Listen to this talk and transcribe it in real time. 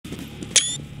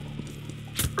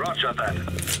Roger that.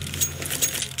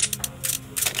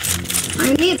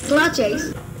 I need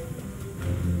clutches.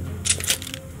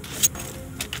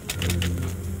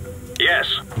 Yes.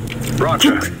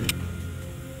 Roger.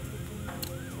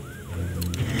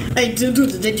 Hey,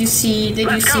 dude, did you see the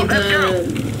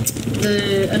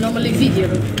anomaly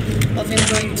video of him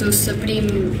going to Supreme,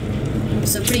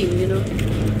 you know?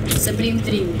 Supreme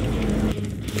Dream.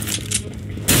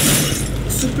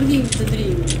 Supreme the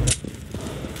Dream.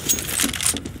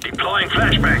 Deploying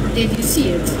flashbang. Did you see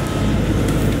it?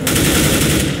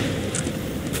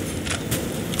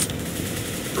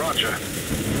 Roger.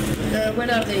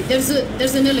 Where are they? There's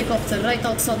an helicopter right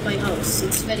outside my house.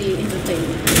 It's very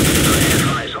entertaining.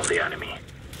 Eyes on the enemy.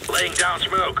 Laying down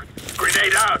smoke.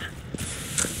 Grenade out.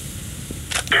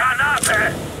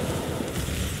 Canapé!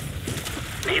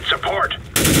 Need support.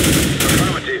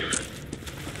 Affirmative.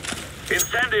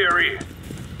 Incendiary.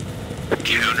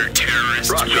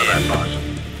 Counter-terrorist. Roger that, boss.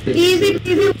 Easy.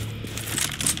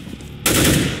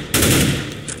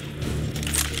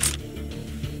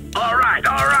 All right.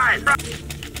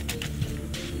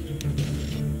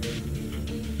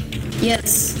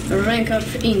 Yes, rank up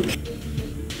Inc.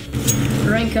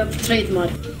 Rank up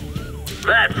trademark.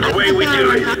 That's the way we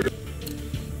do it.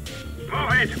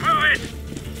 Move it.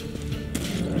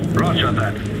 Roger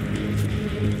that.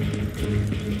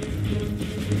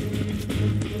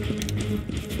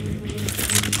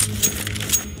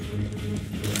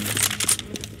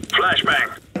 Flashbang.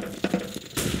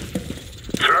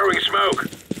 Throwing smoke.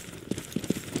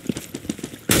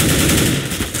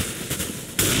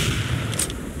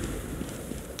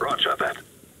 Roger that.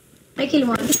 I kill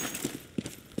one.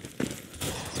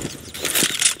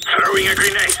 Throwing a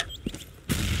grenade.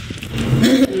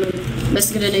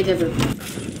 Best grenade ever.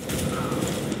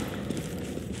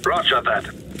 Roger that.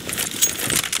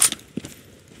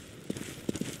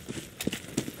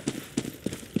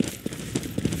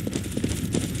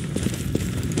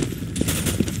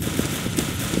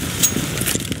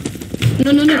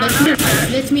 No,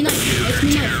 let me knife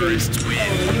him. Oh,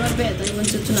 you are bad, I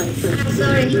wanted to knife him. I'm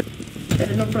sorry.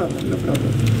 No problem.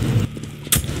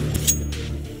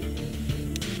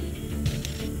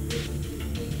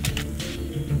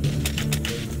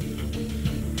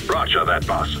 Roger that,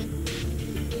 boss.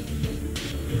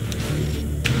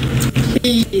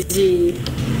 Easy.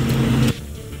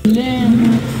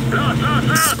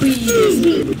 Squeeze.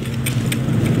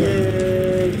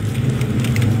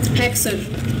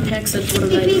 Hexer for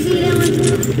the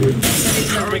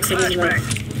Flashbang.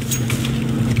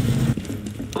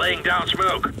 Laying down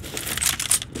smoke.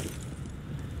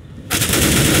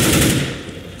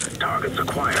 Targets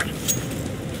acquired.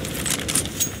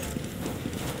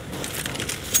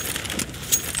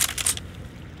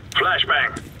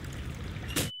 Flashbang.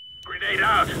 Grenade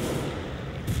out.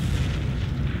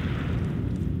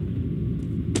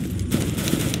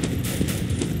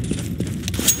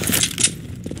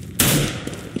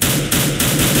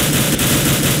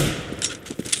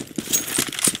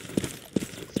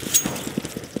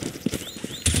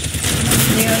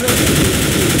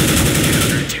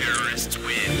 Counter-terrorists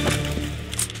win.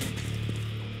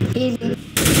 Easy.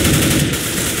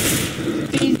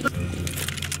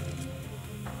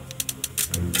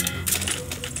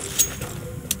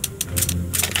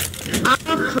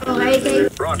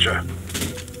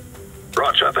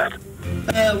 Roger that.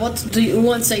 What do you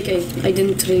want, AK? I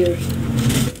didn't hear.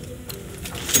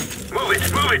 Move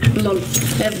it. Lol.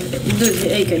 Dude,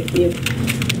 AK, here.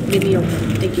 Give me up.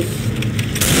 Thank you.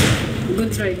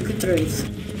 Good trade.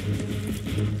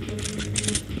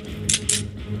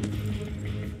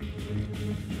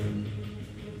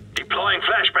 Deploying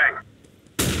flashbang.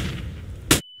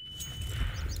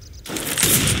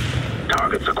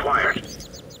 Targets acquired.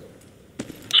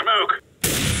 Smoke.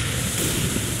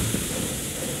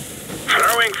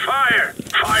 Throwing fire.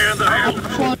 Fire in the hole.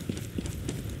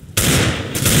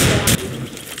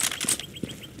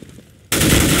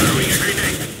 Throwing a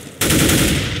grenade.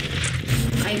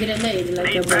 I grenade like a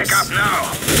Need boss. backup now.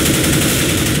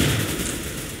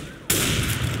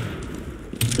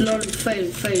 Lol, fail.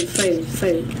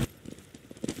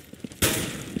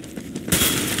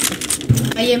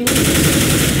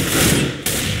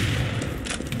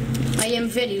 I am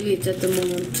very lit at the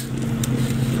moment.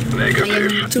 I am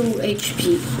Negative. 2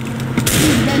 HP.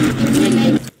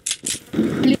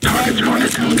 Target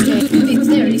spotted. Dude, it's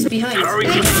there, it's behind. Throwing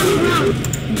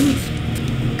Dude,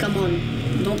 come on,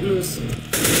 don't lose.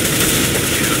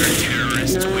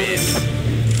 Counter-terrorists win.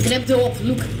 Nice. Grab the op,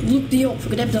 look the op,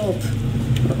 grab the op.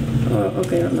 Oh,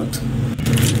 okay, or not.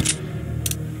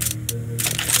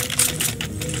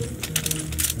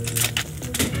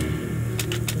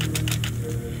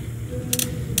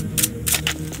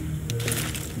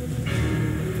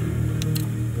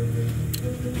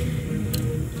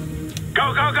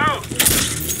 go!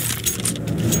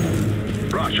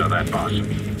 Roger that, boss.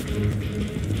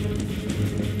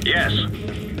 Yes.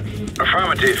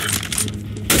 Affirmative.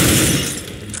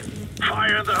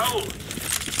 Fire in the hole.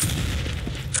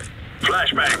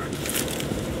 Flashbang.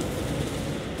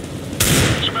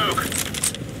 Smoke.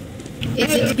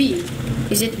 Is it B?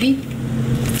 Is it B?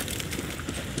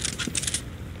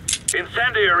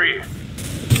 Incendiary.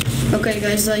 Okay,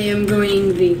 guys, I am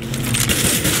going B.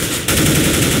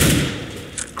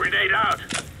 Grenade out.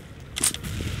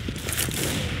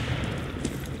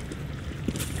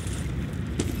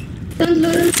 Don't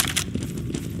look.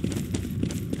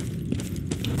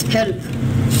 Help!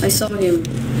 I saw him.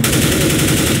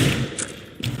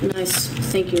 Nice,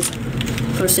 thank you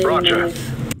for saving Roger. my life.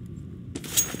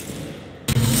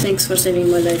 Thanks for saving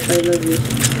my life, I love you.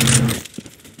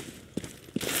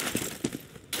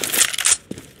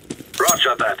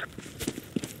 Roger that.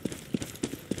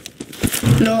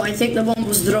 No, I think the bomb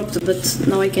was dropped, but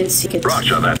now I can see it.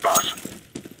 Roger that, boss.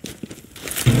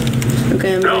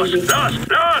 Okay, I'm Nos, ready.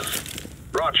 nos!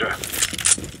 Roger.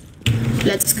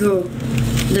 Let's go.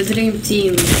 The dream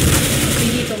team.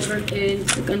 Finito,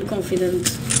 and confident.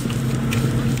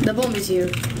 The bomb is here.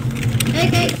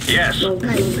 Okay. Yes. Go, go.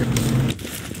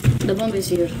 The bomb is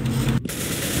here.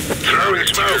 Throwing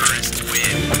smoke.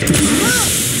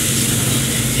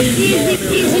 Easy,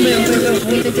 Oh easy. meu,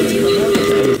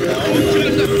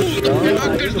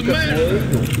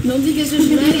 não digas as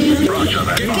ideias. Roger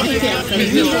that, boss.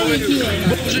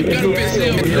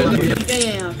 Quem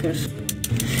é hacker?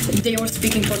 They were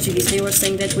speaking Portuguese. They were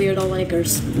saying that we are all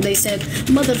hackers. They said,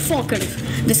 motherfucker.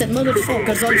 They said,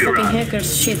 motherfuckers, all fucking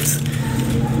hackers. Shit.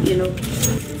 You know.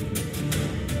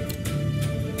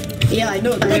 Yeah, I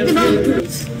know. They are very good.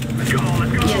 Let's go,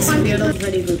 let's go. Yes, we are all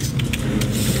very good.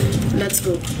 Let's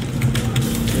go.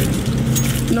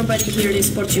 Nobody here is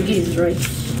Portuguese, right?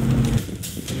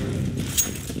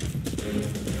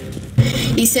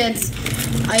 He said,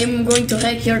 I am going to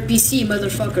hack your PC,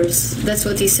 motherfuckers. That's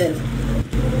what he said.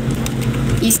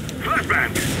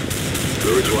 Flashbang.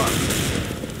 There is one.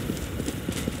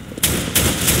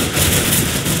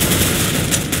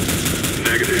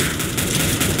 Negative.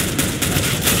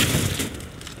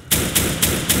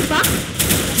 Fuck.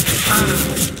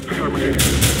 Affirmative.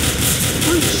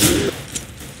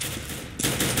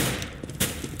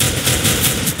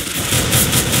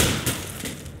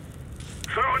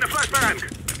 Throw in a flashbang.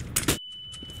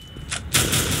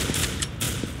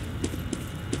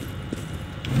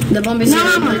 The bomb is No.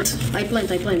 here. I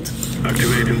plant.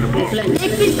 Activating the I bomb. plant.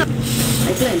 Take pistol.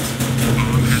 I plant.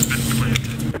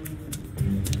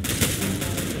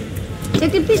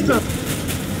 Take a pistol.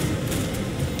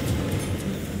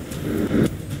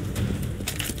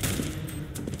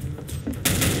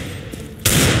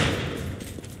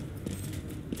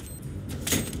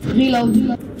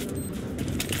 Reload.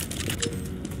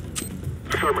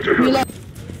 Affirmative. Reload.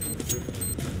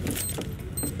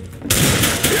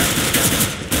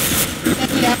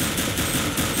 Yeah.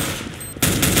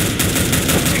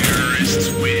 Terrorists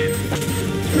win.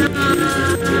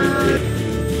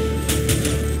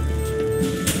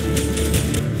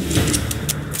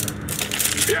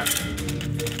 Yeah.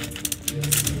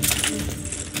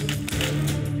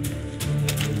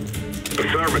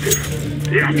 Affirmative.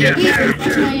 Yeah.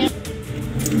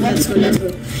 Let's go.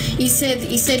 He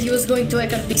said he was going to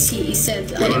hack our PC. He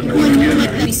said I am going to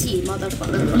hack PC,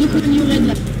 motherfucker. Look on your red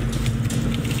light.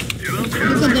 You'll Look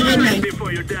at the red light.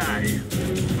 before you die.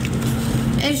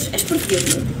 És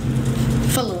português, meu.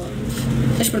 Fala lá.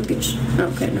 És português. Ah,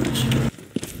 ok, não és.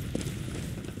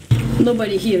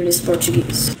 Nobody here is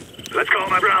Portuguese. Let's call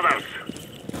my brothers.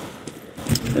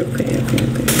 Okay.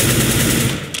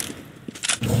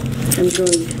 I'm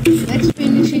going. Let's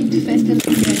finish it faster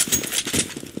than that.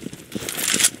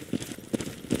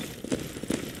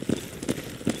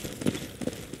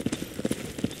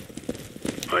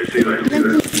 I see them.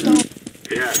 Let's stop.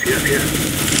 Yes.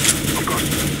 Of course.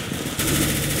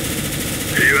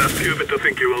 You have Cupid to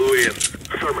think you will win.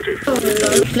 Affirmative.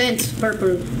 Plant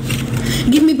purple.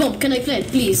 Give me bomb. Can I plant,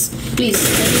 please? Please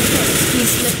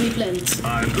let me plant.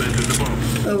 I'm planting the bomb.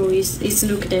 Oh, it's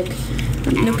Nuktek.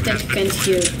 Nuktek can't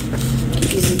hear.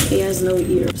 He has no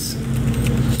ears.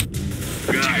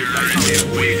 Guys, I see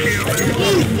we kill them.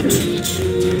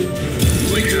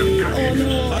 We can Oh no!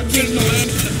 Filhos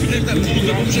da puta,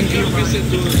 vamos checar o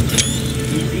vencedor.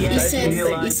 He said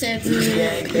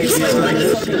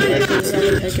motherfucking hackers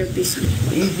are hacker PC.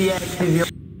 Easy active.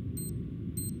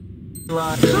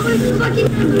 How is it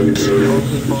fucking?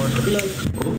 Lol.